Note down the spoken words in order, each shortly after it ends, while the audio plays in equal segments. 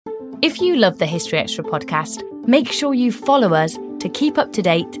If you love the History Extra podcast, make sure you follow us to keep up to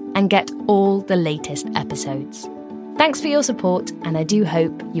date and get all the latest episodes. Thanks for your support, and I do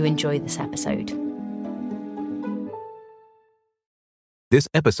hope you enjoy this episode. This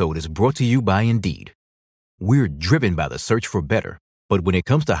episode is brought to you by Indeed. We're driven by the search for better, but when it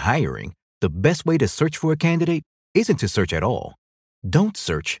comes to hiring, the best way to search for a candidate isn't to search at all. Don't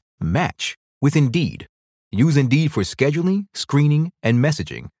search, match with Indeed. Use Indeed for scheduling, screening, and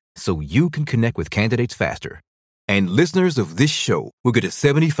messaging so you can connect with candidates faster. And listeners of this show will get a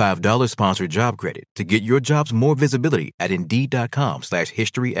 $75 sponsored job credit to get your jobs more visibility at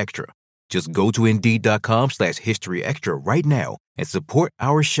Indeed.com/HistoryExtra. Just go to Indeed.com/HistoryExtra right now and support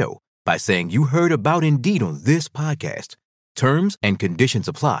our show by saying you heard about Indeed on this podcast. Terms and conditions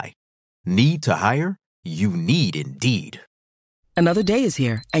apply. Need to hire? You need Indeed. Another day is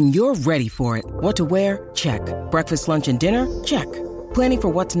here, and you're ready for it. What to wear? Check. Breakfast, lunch, and dinner? Check. Planning for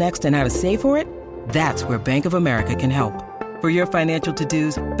what's next and how to save for it? That's where Bank of America can help. For your financial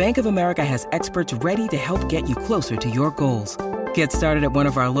to-dos, Bank of America has experts ready to help get you closer to your goals. Get started at one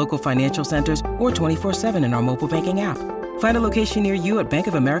of our local financial centers or 24/7 in our mobile banking app. Find a location near you at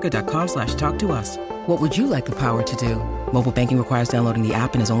bankofamerica.com/talktous. What would you like the power to do? Mobile banking requires downloading the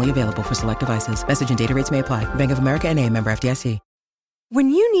app and is only available for select devices. Message and data rates may apply. Bank of America N.A., member FDIC. When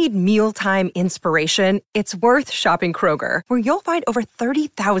you need mealtime inspiration, it's worth shopping Kroger, where you'll find over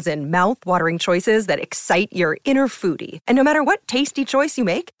 30,000 mouth-watering choices that excite your inner foodie. And no matter what tasty choice you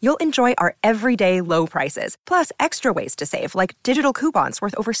make, you'll enjoy our everyday low prices, plus extra ways to save, like digital coupons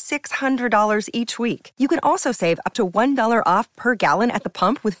worth over $600 each week. You can also save up to $1 off per gallon at the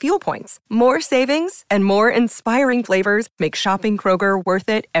pump with fuel points. More savings and more inspiring flavors make shopping Kroger worth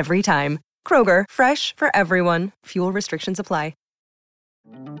it every time. Kroger, fresh for everyone. Fuel restrictions apply.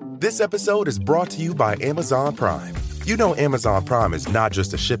 This episode is brought to you by Amazon Prime. You know Amazon Prime is not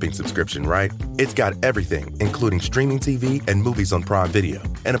just a shipping subscription, right? It's got everything, including streaming TV and movies on Prime Video.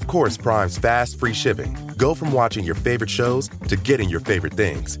 And of course, Prime's fast, free shipping. Go from watching your favorite shows to getting your favorite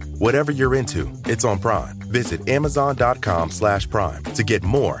things. Whatever you're into, it's on Prime. Visit Amazon.com/Prime to get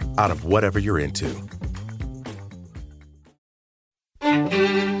more out of whatever you're into.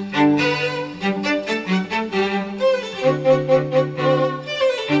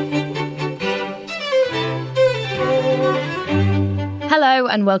 Hello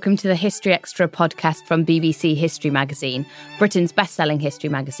and welcome to the History Extra podcast from BBC History Magazine, Britain's best-selling history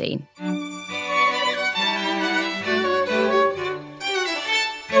magazine.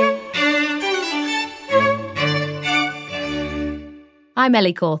 I'm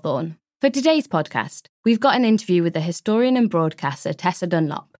Ellie Cawthorne. For today's podcast, we've got an interview with the historian and broadcaster Tessa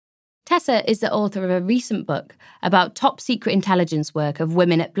Dunlop. Tessa is the author of a recent book about top-secret intelligence work of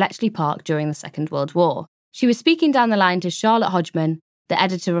women at Bletchley Park during the Second World War. She was speaking down the line to Charlotte Hodgman, the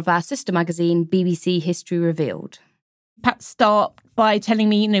editor of our sister magazine, BBC History Revealed. Perhaps start by telling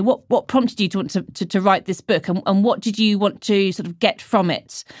me, what prompted you to want to write this book, and what did you want to sort of get from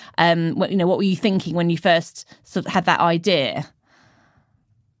it? What were you thinking when you first sort of had that idea?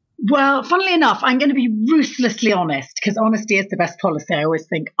 Well, funnily enough, I'm going to be ruthlessly honest, because honesty is the best policy, I always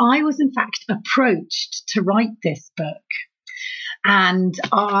think. I was, in fact, approached to write this book. And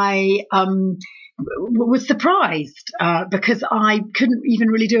I was surprised because I couldn't even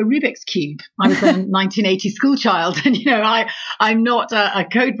really do a Rubik's Cube. I was a 1980 school child, and, I'm not a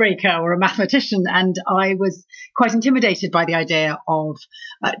code breaker or a mathematician. And I was quite intimidated by the idea of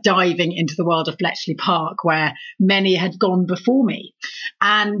diving into the world of Bletchley Park, where many had gone before me.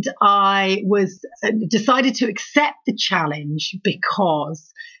 And I was decided to accept the challenge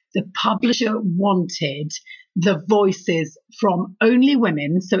because the publisher wanted the voices from only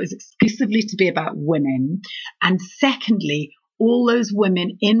women, so it was exclusively to be about women. And secondly, all those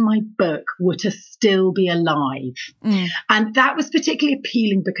women in my book were to still be alive. And that was particularly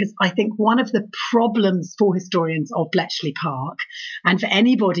appealing because I think one of the problems for historians of Bletchley Park, and for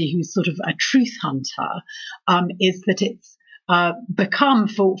anybody who's sort of a truth hunter, is that it's become,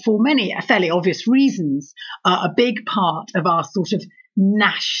 for many fairly obvious reasons, a big part of our sort of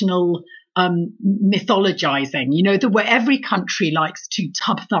national mythologizing, the way every country likes to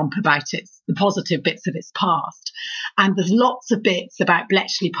tub thump about the positive bits of its past. And there's lots of bits about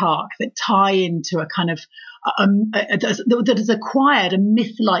Bletchley Park that tie into a kind of that has acquired a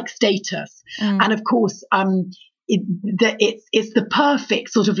myth-like status. And of course, it's the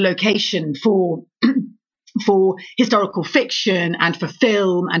perfect sort of location for historical fiction and for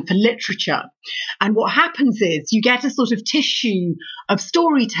film and for literature. And what happens is you get a sort of tissue of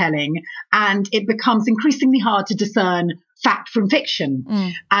storytelling, and it becomes increasingly hard to discern fact from fiction.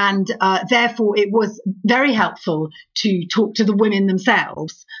 And therefore, it was very helpful to talk to the women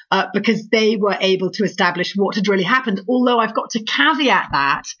themselves because they were able to establish what had really happened. Although I've got to caveat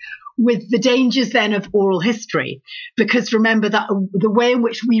that with the dangers then of oral history, because remember that the way in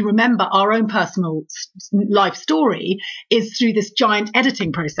which we remember our own personal life story is through this giant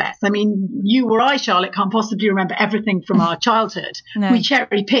editing process. I mean, you or I, Charlotte, can't possibly remember everything from our childhood. No. We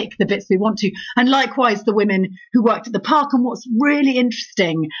cherry pick the bits we want to. And likewise, the women who worked at the park. And what's really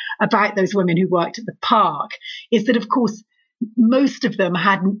interesting about those women who worked at the park is that, of course, most of them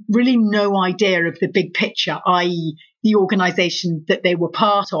had really no idea of the big picture, i.e., the organisation that they were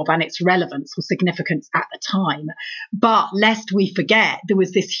part of and its relevance or significance at the time. But lest we forget, there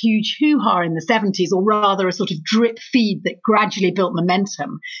was this huge hoo-ha in the 70s, or rather a sort of drip feed that gradually built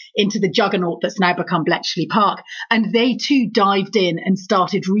momentum into the juggernaut that's now become Bletchley Park. And they too dived in and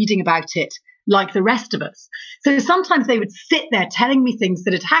started reading about it like the rest of us. So sometimes they would sit there telling me things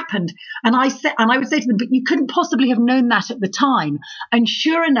that had happened. And I would say to them, but you couldn't possibly have known that at the time. And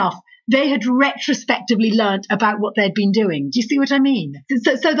sure enough, they had retrospectively learnt about what they'd been doing. Do you see what I mean?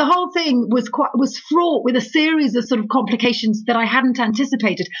 So the whole thing was fraught with a series of sort of complications that I hadn't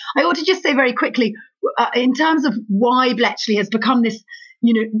anticipated. I ought to just say very quickly, in terms of why Bletchley has become this,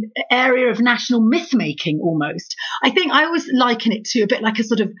 area of national myth-making almost. I think I always liken it to a bit like a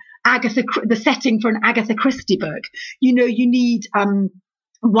sort of the setting for an Agatha Christie book. You need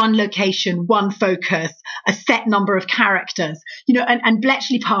one location, one focus, a set number of characters, and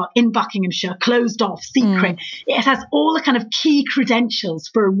Bletchley Park in Buckinghamshire, closed off, secret. It has all the kind of key credentials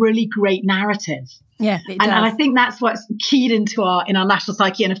for a really great narrative. Yeah, it does. And I think that's what's keyed into in our national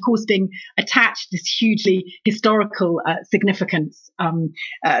psyche, and of course being attached this hugely historical significance,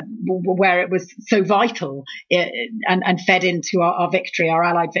 where it was so vital and fed into our victory, our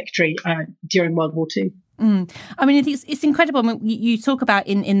Allied victory during World War II. I mean, it's incredible. I mean, you talk about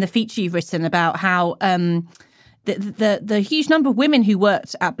in the feature you've written about how the huge number of women who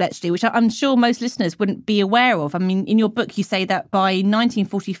worked at Bletchley, which I'm sure most listeners wouldn't be aware of. I mean, in your book, you say that by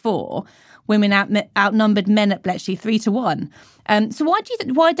 1944, women outnumbered men at Bletchley 3-1. So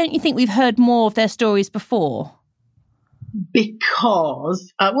why don't you think we've heard more of their stories before?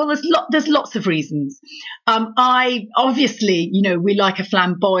 Because, there's lots of reasons. I obviously, we like a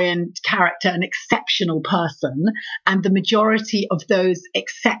flamboyant character, an exceptional person, and the majority of those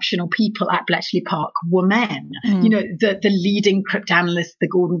exceptional people at Bletchley Park were men. The leading cryptanalysts, the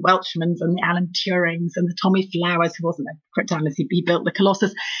Gordon Welchmans and the Alan Turings and the Tommy Flowers, who wasn't a cryptanalyst, he built the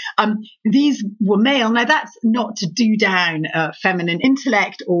Colossus. These were male. Now, that's not to do down feminine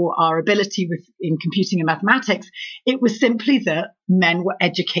intellect or our ability in computing and mathematics. It was simply that men were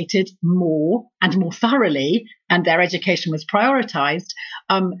educated more and more thoroughly, and their education was prioritized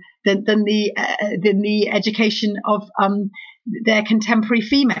than the education of their contemporary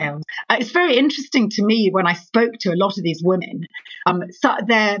females. It's very interesting to me when I spoke to a lot of these women. So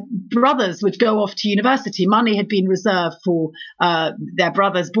their brothers would go off to university. Money had been reserved for their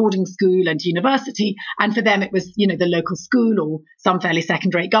brother's boarding school and university, and for them it was, the local school or some fairly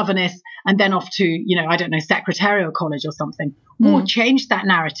second-rate governess, and then off to, secretarial college or something. War changed that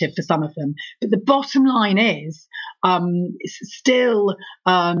narrative for some of them. But the bottom line is, still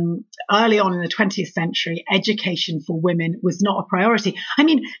early on in the 20th century, education for women was not a priority. I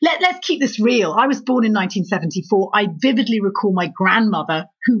mean, let's keep this real. I was born in 1974. I vividly recall my grandmother,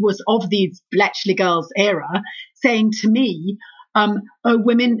 who was of these Bletchley girls era, saying to me,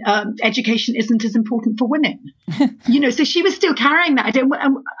 women, education isn't as important for women. So she was still carrying that.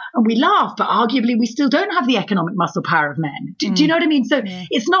 And we laugh, but arguably we still don't have the economic muscle power of men. Do you know what I mean? So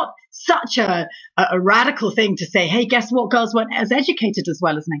it's not such a radical thing to say, hey, guess what? Girls weren't as educated as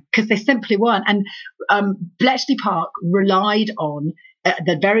well as men, because they simply weren't. And Bletchley Park relied on, at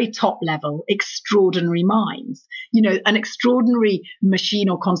the very top level, extraordinary minds. An extraordinary machine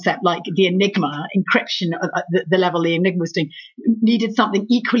or concept like the Enigma, encryption at the level the Enigma was doing, needed something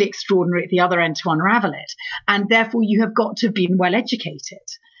equally extraordinary at the other end to unravel it. And therefore, you have got to have been well educated.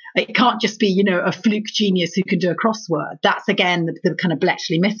 It can't just be, a fluke genius who can do a crossword. That's, again, the kind of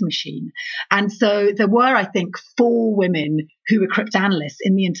Bletchley myth machine. And so there were, I think, 4 women who were cryptanalysts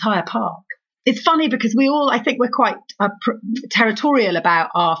in the entire park. It's funny because we're quite territorial about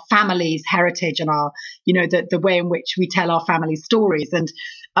our family's heritage and our, the way in which we tell our family stories. And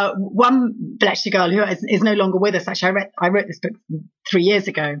one Bletchley girl who is no longer with us, actually, I wrote this book 3 years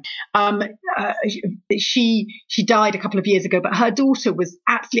ago. She died a couple of years ago, but her daughter was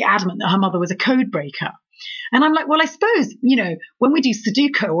absolutely adamant that her mother was a code breaker. And I'm like, well, I suppose, when we do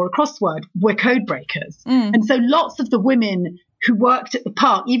Sudoku or a crossword, we're code breakers. And so lots of the women who worked at the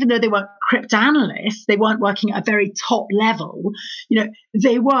park, even though they weren't cryptanalysts, they weren't working at a very top level,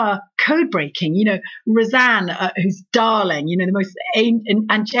 they were code breaking. Roseanne, who's darling, the most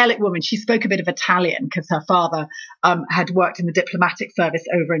angelic woman, she spoke a bit of Italian because her father had worked in the diplomatic service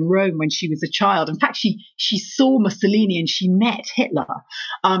over in Rome when she was a child. In fact, she saw Mussolini and she met Hitler,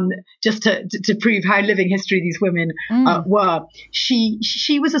 just to prove how living history these women were.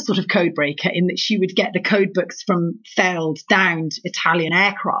 She was a sort of code breaker in that she would get the code books from failed, downed Italian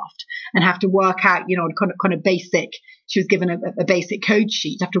aircraft and have to work out, kind of basic. She was given a basic code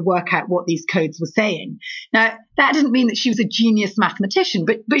sheet, have to work out what these codes were saying. Now, that didn't mean that she was a genius mathematician,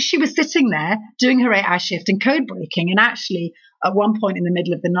 but she was sitting there doing her 8-hour shift and code breaking. And actually, at one point in the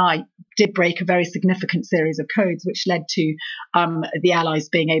middle of the night, did break a very significant series of codes, which led to the Allies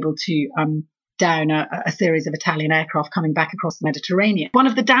being able to down a series of Italian aircraft coming back across the Mediterranean. One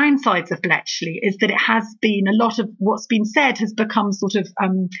of the downsides of Bletchley is that it has been, a lot of what's been said has become sort of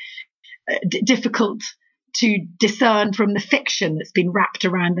difficult to discern from the fiction that's been wrapped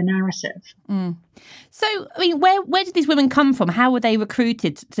around the narrative. So, I mean, where did these women come from? How were they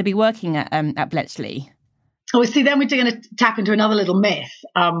recruited to be working at Bletchley? Oh, see, then we're going to tap into another little myth,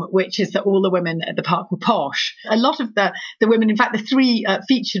 which is that all the women at the park were posh. A lot of the women, in fact, the three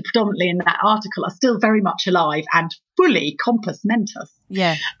featured predominantly in that article, are still very much alive and fully compos mentis.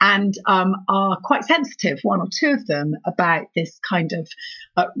 Yeah. And are quite sensitive, one or two of them, about this kind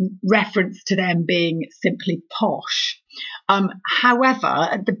of reference to them being simply posh. However,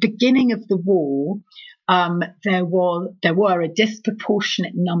 at the beginning of the war, there were a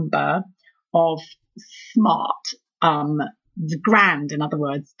disproportionate number of smart, the grand, in other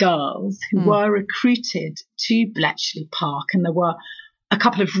words, girls who were recruited to Bletchley Park, and there were a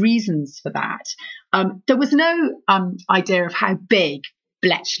couple of reasons for that. There was no idea of how big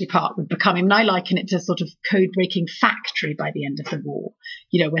Bletchley Park would become. I mean, I liken it to a sort of code-breaking factory by the end of the war,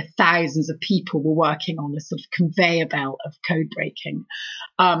 where thousands of people were working on this sort of conveyor belt of code breaking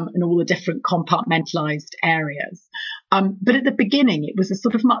and all the different compartmentalized areas. But at the beginning, it was a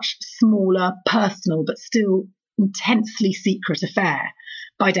sort of much smaller, personal, but still intensely secret affair.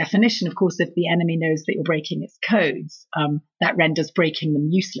 By definition, of course, if the enemy knows that you're breaking its codes, that renders breaking them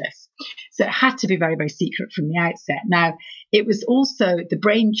useless. So it had to be very, very secret from the outset. Now, it was also the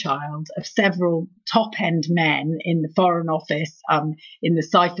brainchild of several top-end men in the Foreign Office, in the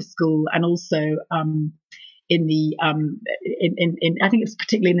Cipher School, and also in the I think it's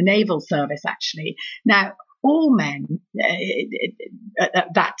particularly in the Naval Service, actually. Now, all men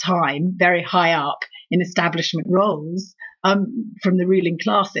at that time, very high up in establishment roles from the ruling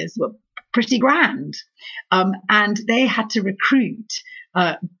classes, were pretty grand. And they had to recruit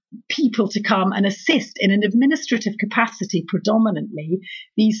people to come and assist in an administrative capacity, predominantly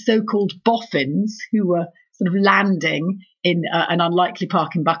these so-called boffins who were sort of landing in an unlikely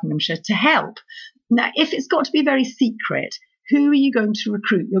park in Buckinghamshire to help. Now, if it's got to be very secret, who are you going to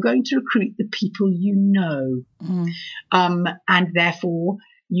recruit? You're going to recruit the people you know. And therefore,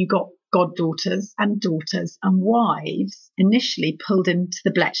 you got goddaughters and daughters and wives initially pulled into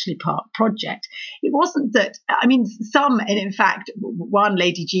the Bletchley Park project. It wasn't that, I mean, some, and in fact, one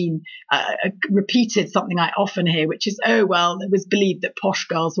Lady Jean repeated something I often hear, which is, oh, well, it was believed that posh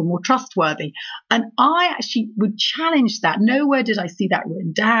girls were more trustworthy. And I actually would challenge that. Nowhere did I see that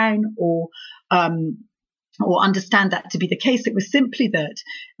written down or understand that to be the case. It was simply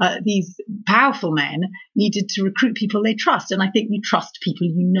that these powerful men needed to recruit people they trust. And I think you trust people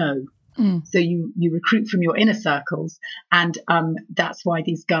you know. So you recruit from your inner circles. And that's why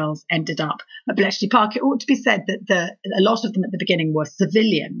these girls ended up at Bletchley Park. It ought to be said that a lot of them at the beginning were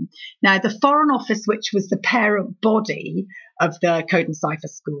civilian. Now, the Foreign Office, which was the parent body of the Code and Cipher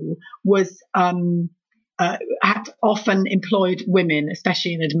School, was had often employed women,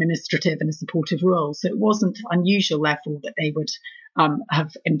 especially in administrative and a supportive role. So it wasn't unusual, therefore, that they would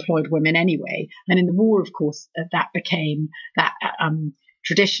have employed women anyway. And in the war, of course, that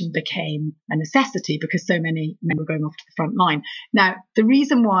tradition became a necessity because so many men were going off to the front line. Now, the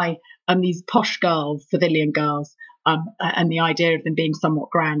reason why these posh girls, civilian girls, and the idea of them being somewhat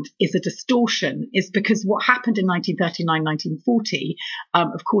grand is a distortion, is because what happened in 1939, 1940,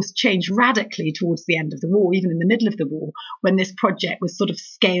 of course, changed radically towards the end of the war, even in the middle of the war, when this project was sort of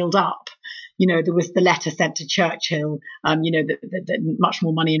scaled up. There was the letter sent to Churchill, that much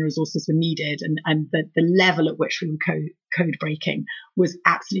more money and resources were needed, and the level at which we were code breaking was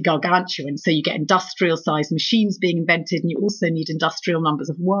absolutely gargantuan. So you get industrial sized machines being invented, and you also need industrial numbers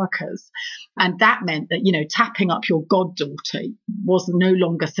of workers. And that meant that, tapping up your goddaughter was no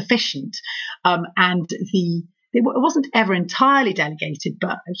longer sufficient. And it wasn't ever entirely delegated,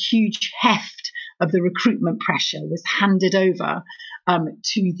 but a huge heft of the recruitment pressure was handed over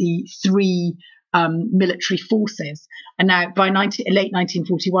to the three military forces. And now by late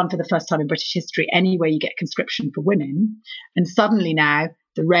 1941, for the first time in British history, anyway, you get conscription for women. And suddenly now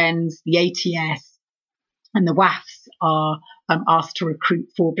the Wrens, the ATS and the WAFs are asked to recruit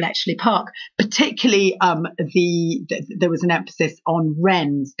for Bletchley Park. Particularly, there was an emphasis on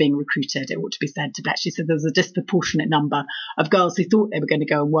Wrens being recruited, it ought to be said, to Bletchley. So there was a disproportionate number of girls who thought they were going to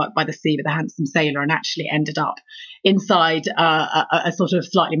go and work by the sea with a handsome sailor and actually ended up inside a sort of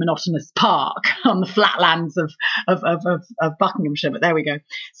slightly monotonous park on the flatlands of Buckinghamshire. But there we go.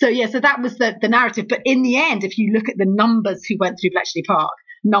 So so that was the narrative. But in the end, if you look at the numbers who went through Bletchley Park,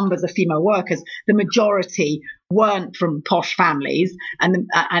 numbers of female workers, the majority weren't from posh families, and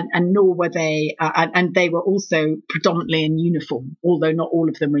nor were they, and they were also predominantly in uniform, although not all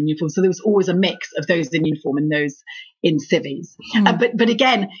of them were in uniform. So there was always a mix of those in uniform and those in civvies. But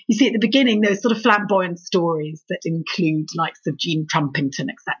again, you see at the beginning those sort of flamboyant stories that include likes of Jean Trumpington,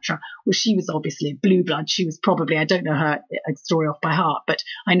 etc. Well, she was obviously a blue blood. She was probably, I don't know her story off by heart, but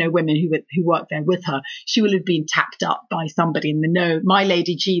I know women who worked there with her. She will have been tapped up by somebody in the know. My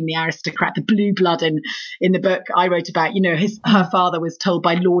Lady Jean, the aristocrat, the blue blood in the book I wrote about, her father was told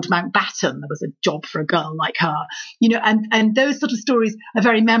by Lord Mountbatten there was a job for a girl like her, and those sort of stories are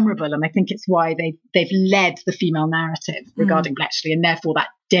very memorable, and I think it's why they've led the female narrative regarding Bletchley, and therefore that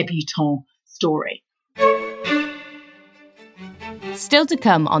debutante story. Still to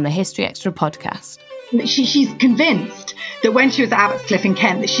come on the History Extra podcast. She's convinced that when she was at Abbotscliff in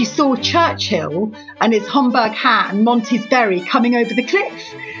Kent, that she saw Churchill and his Homburg hat and Monty's Berry coming over the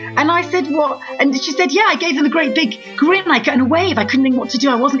cliff. And I said, what? And she said, I gave them a great big grin and a wave. I couldn't think what to do.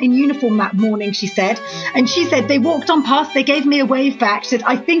 I wasn't in uniform that morning, she said. And she said, they walked on past, they gave me a wave back. She said,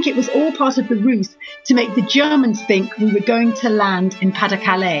 I think it was all part of the ruse to make the Germans think we were going to land in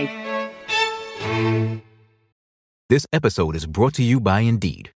Pas-de-Calais. This episode is brought to you by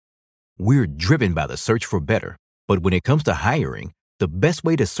Indeed. We're driven by the search for better, but when it comes to hiring, the best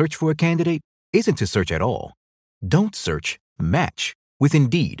way to search for a candidate isn't to search at all. Don't search, match with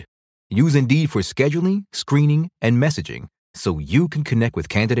Indeed. Use Indeed for scheduling, screening, and messaging so you can connect with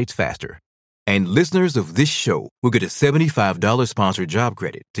candidates faster. And listeners of this show will get a $75 sponsored job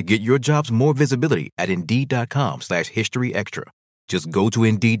credit to get your jobs more visibility at Indeed.com/HistoryExtra. Just go to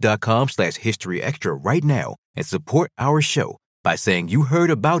Indeed.com/HistoryExtra right now and support our show by saying you heard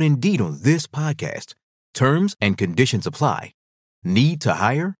about Indeed on this podcast. Terms and conditions apply. Need to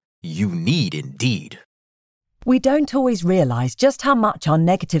hire? You need Indeed. We don't always realize just how much our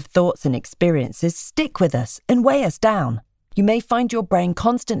negative thoughts and experiences stick with us and weigh us down. You may find your brain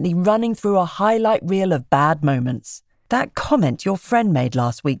constantly running through a highlight reel of bad moments. That comment your friend made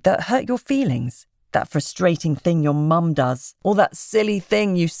last week that hurt your feelings. That frustrating thing your mum does. Or that silly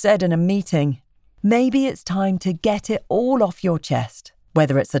thing you said in a meeting. Maybe it's time to get it all off your chest.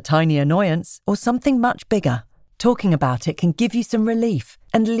 Whether it's a tiny annoyance or something much bigger, talking about it can give you some relief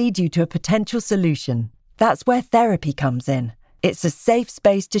and lead you to a potential solution. That's where therapy comes in. It's a safe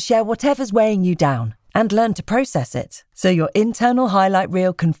space to share whatever's weighing you down and learn to process it, so your internal highlight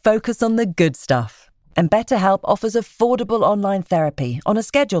reel can focus on the good stuff. And BetterHelp offers affordable online therapy on a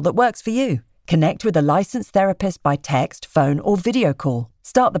schedule that works for you. Connect with a licensed therapist by text, phone, or video call.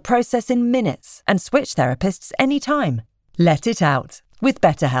 Start the process in minutes and switch therapists anytime. Let it out with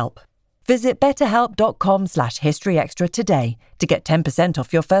BetterHelp. Visit betterhelp.com/historyextra today to get 10%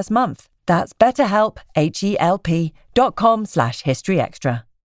 off your first month. That's BetterHelp, HELP.com/historyextra.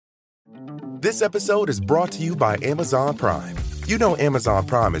 This episode is brought to you by Amazon Prime. You know Amazon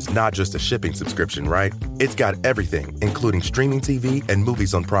Prime is not just a shipping subscription, right? It's got everything, including streaming TV and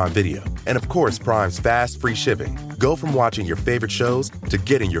movies on Prime Video. And of course, Prime's fast, free shipping. Go from watching your favorite shows to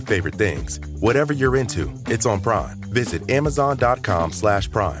getting your favorite things. Whatever you're into, it's on Prime. Visit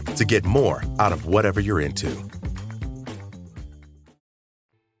Amazon.com/Prime to get more out of whatever you're into.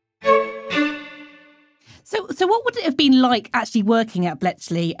 So what would it have been like actually working at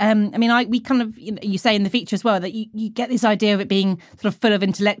Bletchley? We kind of, you say in the feature as well that you get this idea of it being sort of full of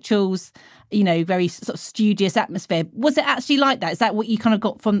intellectuals, very sort of studious atmosphere. Was it actually like that? Is that what you kind of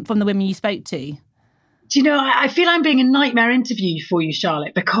got from the women you spoke to? Do you know, I feel I'm being a nightmare interview for you,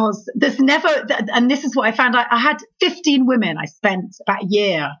 Charlotte, because there's never, and this is what I found, I had 15 women. I spent about a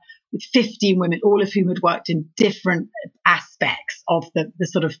year with 15 women, all of whom had worked in different aspects of the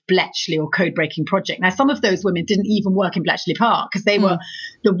sort of Bletchley or code-breaking project. Now, some of those women didn't even work in Bletchley Park because they were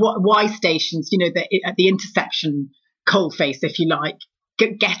the Y stations, at the intersection coalface, if you like,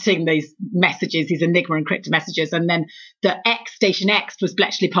 getting these messages, these Enigma encrypted messages. And then the X, Station X, was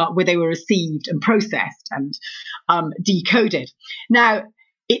Bletchley Park, where they were received and processed and decoded. Now,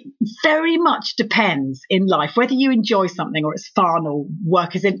 it very much depends in life, whether you enjoy something or it's fun or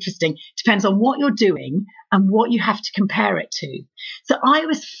work is interesting, depends on what you're doing and what you have to compare it to. So I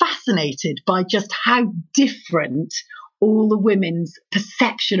was fascinated by just how different all the women's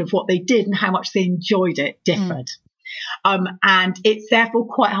perception of what they did and how much they enjoyed it differed. And it's therefore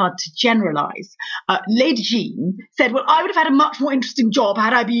quite hard to generalize. Lady Jean said, well, I would have had a much more interesting job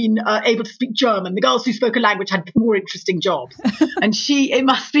had I been able to speak German. The girls who spoke a language had more interesting jobs. And it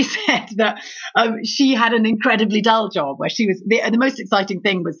must be said that she had an incredibly dull job where she was, the most exciting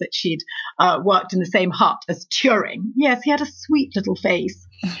thing was that she'd worked in the same hut as Turing. Yes, he had a sweet little face.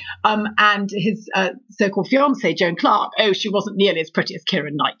 And his so-called fiancée, Joan Clark, she wasn't nearly as pretty as Keira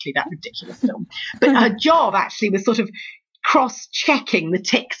Knightley, that ridiculous film. But her job actually was sort of cross-checking the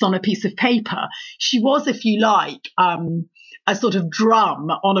ticks on a piece of paper. She was, if you like, a sort of drum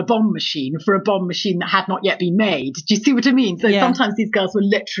on a bomb machine for a bomb machine that had not yet been made. Do you see what I mean? So sometimes these girls were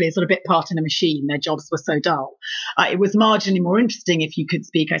literally a sort of bit part in a machine. Their jobs were so dull. It was marginally more interesting if you could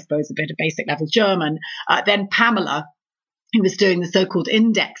speak, I suppose, a bit of basic level German. Then Pamela, who was doing the so-called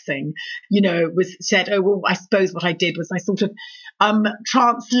indexing, said, oh, well, I suppose what I did was I sort of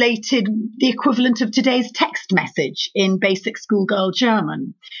translated the equivalent of today's text message in basic schoolgirl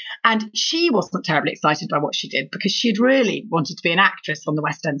German. And she wasn't terribly excited by what she did because she'd really wanted to be an actress on the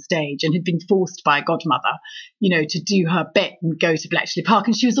West End stage and had been forced by a godmother, to do her bit and go to Bletchley Park.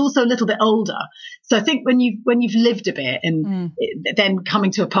 And she was also a little bit older. So I think when you've lived a bit and then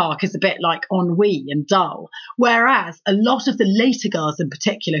coming to a park is a bit like ennui and dull. Whereas a lot of the later girls in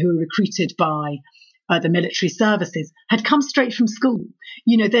particular who were recruited by the military services had come straight from school.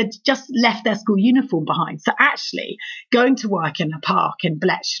 They'd just left their school uniform behind. So actually going to work in a park in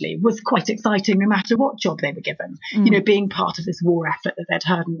Bletchley was quite exciting no matter what job they were given, being part of this war effort that they'd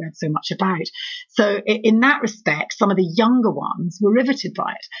heard and read so much about. So in that respect, some of the younger ones were riveted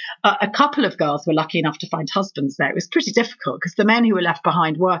by it. A couple of girls were lucky enough to find husbands there. It was pretty difficult because the men who were left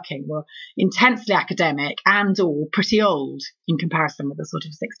behind working were intensely academic and or pretty old in comparison with a sort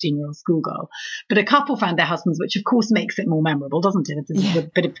of 16-year-old schoolgirl. But a couple found their husbands, which of course makes it more memorable, doesn't it? There's a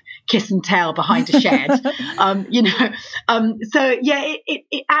bit of kiss and tell behind a shed,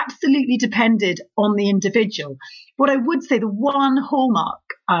 it absolutely depended on the individual. What I would say, the one hallmark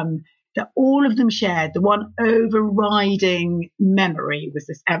that all of them shared, the one overriding memory, was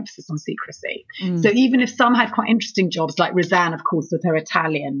this emphasis on secrecy. So even if some had quite interesting jobs, like Roseanne, of course, with her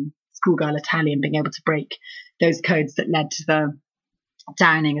schoolgirl Italian, being able to break those codes that led to the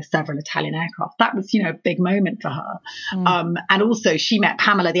downing of several Italian aircraft. That was, a big moment for her. And also she met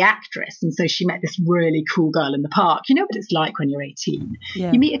Pamela, the actress. And so she met this really cool girl in the park. You know what it's like when you're 18.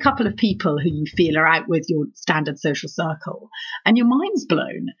 Yeah. You meet a couple of people who you feel are out with your standard social circle and your mind's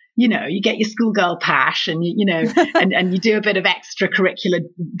blown. You get your schoolgirl pash and, and you do a bit of extracurricular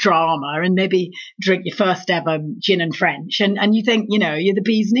drama and maybe drink your first ever gin and French. And you think, you're the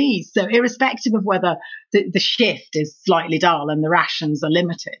bee's knees. So irrespective of whether the shift is slightly dull and the rations are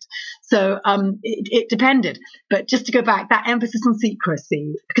limited. So it depended. But just to go back, that emphasis on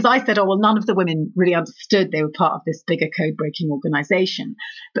secrecy, because I said, none of the women really understood they were part of this bigger code-breaking organization.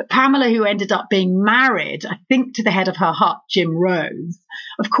 But Pamela, who ended up being married, I think, to the head of her hut, Jim Rose,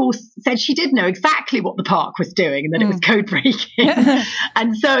 of course, said she did know exactly what the park was doing and that it was code-breaking.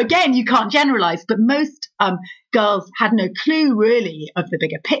 And so, again, you can't generalize, but most girls had no clue, really, of the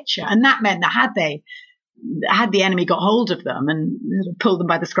bigger picture. And that meant that had the enemy got hold of them and pulled them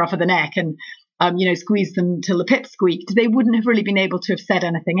by the scruff of the neck and, squeezed them till the pip squeaked, they wouldn't have really been able to have said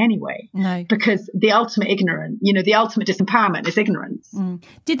anything anyway. No. Because the ultimate the ultimate disempowerment is ignorance.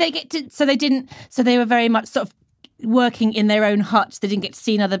 Did they get to, so they were very much sort of working in their own huts. They didn't get to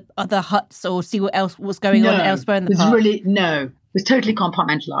see other huts or see what else was going on elsewhere in the park? It was totally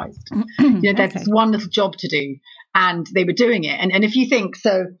compartmentalized. There's this one little job to do and they were doing it. And if you think,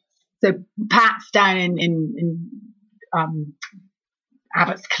 so Pat's down in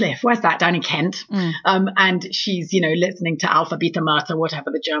Abbott's Cliff, where's that? Down in Kent. And she's, listening to Alpha, Beta, Murta,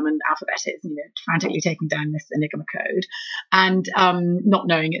 whatever the German alphabet is, frantically taking down this Enigma code and not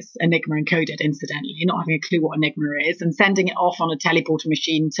knowing it's Enigma encoded, incidentally, not having a clue what Enigma is and sending it off on a teleporter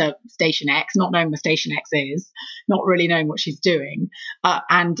machine to Station X, not knowing where Station X is, not really knowing what she's doing.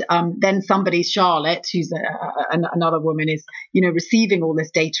 And then somebody, Charlotte, who's another woman, is, receiving all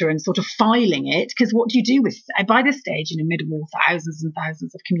this data and sort of filing it. Because what do you do with, by this stage, mid-war, thousands and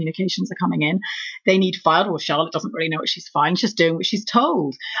thousands of communications are coming in. They need filed. Well, Charlotte doesn't really know what she's filing. She's doing what she's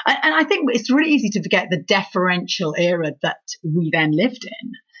told. And I think it's really easy to forget the deferential era that we then lived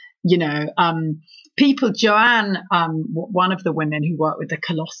in. People, Joanne, one of the women who worked with the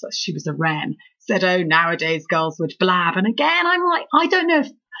Colossus, she was a Wren, said, nowadays girls would blab. And again, I'm like, I don't know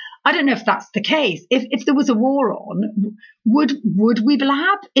if I don't know if that's the case. If there was a war on, would we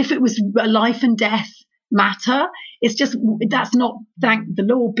blab? If it was a life and death matter, it's just that's not, thank the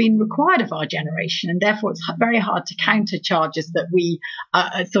law, been required of our generation, and therefore it's very hard to counter charges that we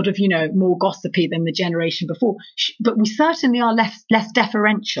are sort of, more gossipy than the generation before. But we certainly are less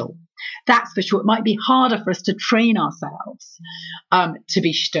deferential. That's for sure. It might be harder for us to train ourselves to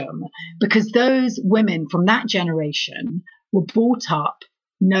be stumm, because those women from that generation were brought up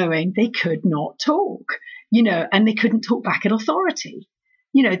knowing they could not talk, and they couldn't talk back at authority.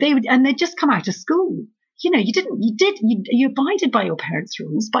 They'd just come out of school. You abided by your parents'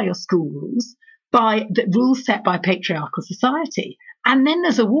 rules, by your school rules, by the rules set by patriarchal society. And then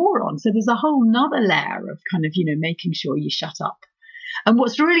there's a war on. So there's a whole nother layer of kind of, making sure you shut up. And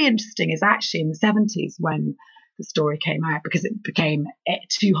what's really interesting is actually in the 70s, when the story came out, because it became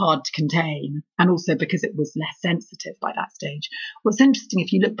too hard to contain, and also because it was less sensitive by that stage. What's interesting,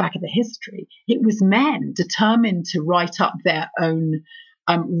 if you look back at the history, it was men determined to write up their own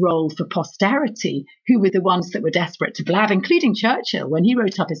role for posterity, who were the ones that were desperate to blab, including Churchill. When he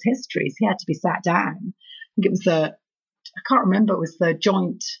wrote up his histories, he had to be sat down. I think it was I can't remember, it was the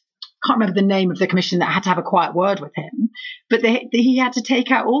joint, I can't remember the name of the commission that had to have a quiet word with him, but he had to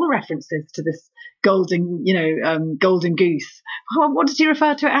take out all the references to this golden goose. What did he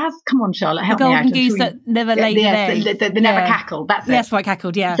refer to it as? Come on, Charlotte, help me out. The golden goose that never laid an egg. They never cackled. That's it. Yes, right,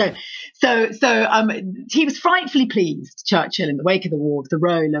 cackled. Yeah. So he was frightfully pleased, Churchill, in the wake of the war, of the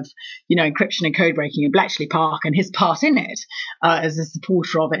role of, encryption and code breaking in Bletchley Park, and his part in it as a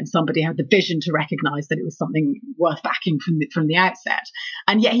supporter of it, and somebody who had the vision to recognise that it was something worth backing from the outset.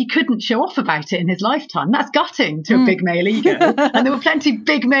 And yet he couldn't show off about it in his lifetime. That's gutting to a big male ego. And there were plenty of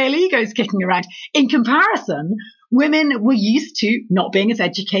big male egos kicking around. In comparison, women were used to not being as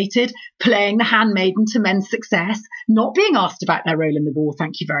educated, playing the handmaiden to men's success, not being asked about their role in the war,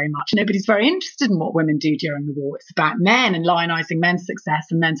 thank you very much. Nobody's very interested in what women do during the war. It's about men and lionising men's success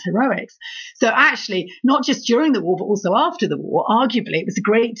and men's heroics. So actually, not just during the war, but also after the war, arguably, it was a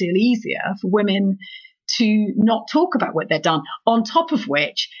great deal easier for women to not talk about what they'd done. On top of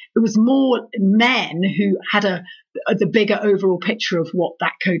which, it was more men who had the bigger overall picture of what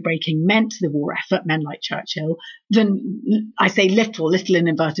that code breaking meant to the war effort, men like Churchill, than, I say little in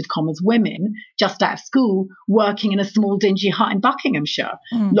inverted commas, women just out of school working in a small dingy hut in Buckinghamshire,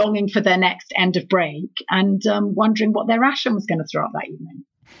 longing for their next end of break and wondering what their ration was going to throw up that evening.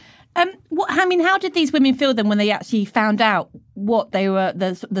 How did these women feel then when they actually found out what they were,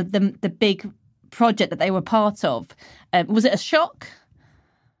 the big project that they were part of? Was it a shock?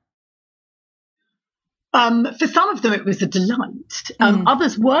 For some of them, it was a delight.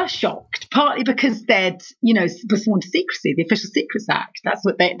 Others were shocked, partly because they'd, sworn to secrecy, the Official Secrets Act. That's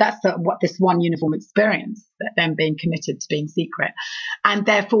what this one uniform experience, them being committed to being secret, and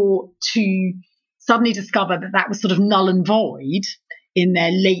therefore to suddenly discover that was sort of null and void in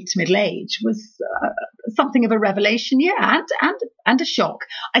their late middle age was something of a revelation, and a shock.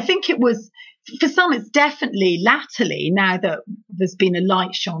 I think it was, for some, it's definitely latterly, now that there's been a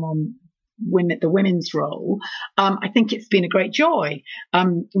light shone on the women's role, I think it's been a great joy.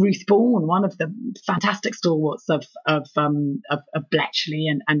 Ruth Bourne, one of the fantastic stalwarts of Bletchley,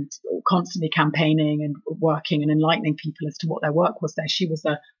 and constantly campaigning and working and enlightening people as to what their work was there. She was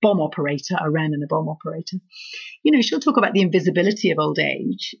a bomb operator, a Wren and a bomb operator. She'll talk about the invisibility of old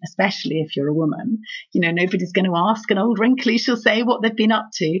age, especially if you're a woman. Nobody's going to ask an old wrinkly, she'll say, what they've been up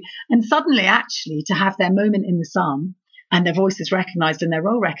to. And suddenly, actually, to have their moment in the sun and their voices recognised and their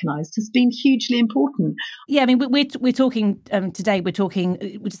role recognised has been hugely important. Yeah, I mean, we're talking today, we're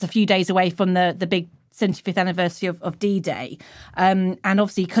just a few days away from the big 75th anniversary of D-Day. And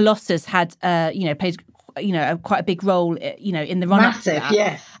obviously Colossus had, played, quite a big role, in the run-up to that.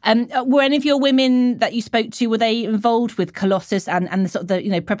 Yes. Were any of your women that you spoke to, were they involved with Colossus and the sort of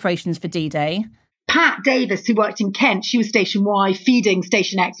the preparations for D-Day? Pat Davis, who worked in Kent, she was Station Y, feeding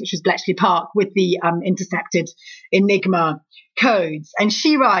Station X, which was Bletchley Park, with the intercepted Enigma codes. And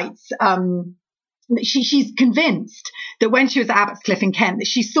she writes, she's convinced that when she was at Abbotscliff in Kent, that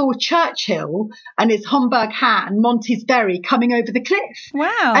she saw Churchill and his Homburg hat and Monty's berry coming over the cliff.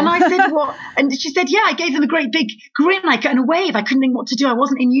 Wow. And I said, what? And she said, yeah, I gave them a great big grin and a wave. I couldn't think what to do. I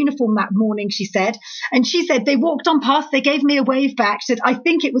wasn't in uniform that morning, she said. And she said, they walked on past, they gave me a wave back. She said, I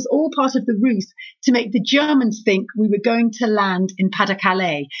think it was all part of the ruse to make the Germans think we were going to land in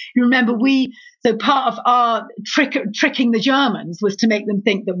Pas-de-Calais. You remember, so part of our tricking the Germans was to make them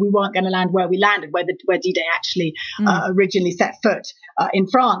think that we weren't going to land where we landed, where D-Day actually originally set foot in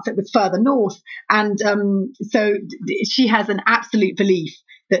France. It was further north. And so she has an absolute belief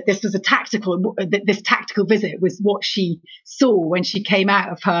that this was this tactical visit was what she saw when she came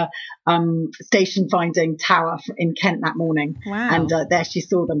out of her station finding tower in Kent that morning. Wow. And there she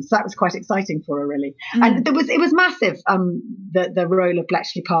saw them. So that was quite exciting for her, really. And it was massive, the role of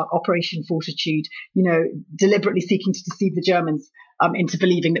Bletchley Park, Operation Fortitude, deliberately seeking to deceive the Germans into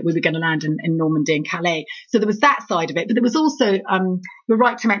believing that we were going to land in Normandy and Calais. So there was that side of it. But there was also, you're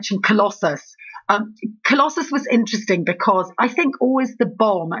right to mention Colossus. Colossus was interesting because I think always the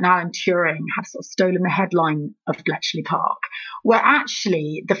bomb and Alan Turing have sort of stolen the headline of Bletchley Park, where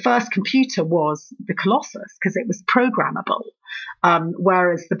actually the first computer was the Colossus because it was programmable,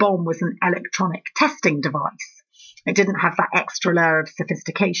 whereas the bomb was an electronic testing device. It didn't have that extra layer of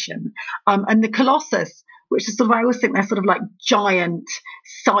sophistication. And the Colossus, which is I always think they're sort of like giant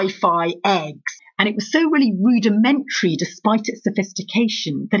sci-fi eggs. And it was so really rudimentary, despite its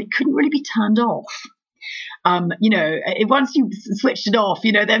sophistication, that it couldn't really be turned off. Once you switched it off,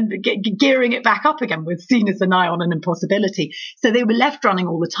 then gearing it back up again was seen as a nigh on an impossibility. So they were left running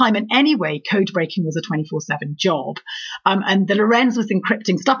all the time. And anyway, code breaking was a 24/7 job. And the Lorenz was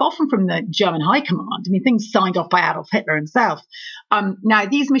encrypting stuff, often from the German high command. I mean, things signed off by Adolf Hitler himself. Now,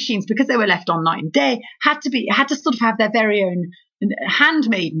 these machines, because they were left on night and day, had to sort of have their very own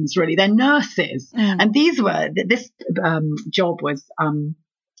handmaidens, really, they're nurses. And this job was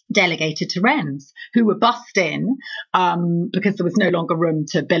delegated to Wrens, who were bussed in because there was no longer room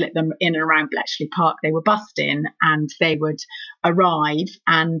to billet them in and around Bletchley Park. They were bussed in and they would arrive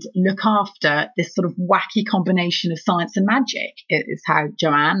and look after this sort of wacky combination of science and magic, is how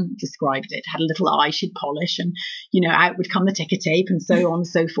Joanne described it. Had a little eye she'd polish and, out would come the ticker tape and so on and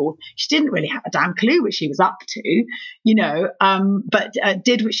so forth. She didn't really have a damn clue what she was up to, but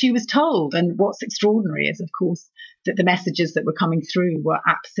did what she was told. And what's extraordinary is, of course, that the messages that were coming through were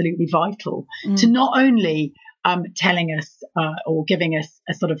absolutely vital to not only telling us or giving us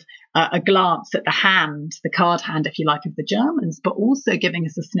a sort of a glance at the card hand, if you like, of the Germans, but also giving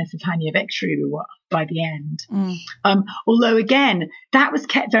us a sniff of how near victory we were by the end. Although, again, that was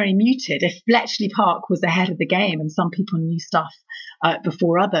kept very muted. If Bletchley Park was ahead of the game and some people knew stuff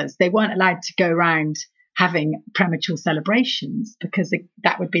before others, they weren't allowed to go around having premature celebrations because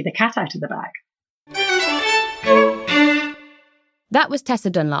that would be the cat out of the bag. That was Tessa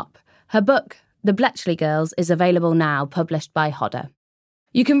Dunlop. Her book, The Bletchley Girls, is available now, published by Hodder.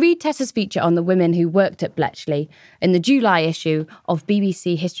 You can read Tessa's feature on the women who worked at Bletchley in the July issue of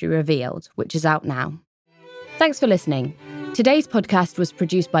BBC History Revealed, which is out now. Thanks for listening. Today's podcast was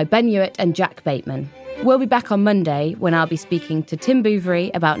produced by Ben Hewitt and Jack Bateman. We'll be back on Monday when I'll be speaking to Tim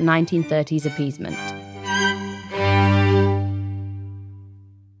Bouverie about 1930s appeasement.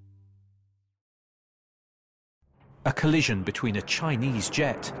 A collision between a Chinese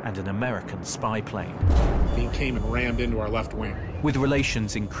jet and an American spy plane. He came and rammed into our left wing. With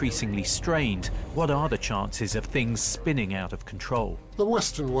relations increasingly strained, what are the chances of things spinning out of control? The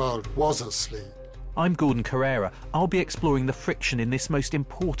Western world was asleep. I'm Gordon Carrera. I'll be exploring the friction in this most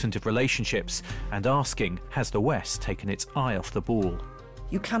important of relationships and asking, has the West taken its eye off the ball?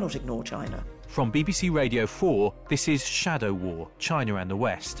 You cannot ignore China. From BBC Radio 4, this is Shadow War, China and the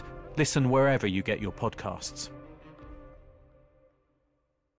West. Listen wherever you get your podcasts.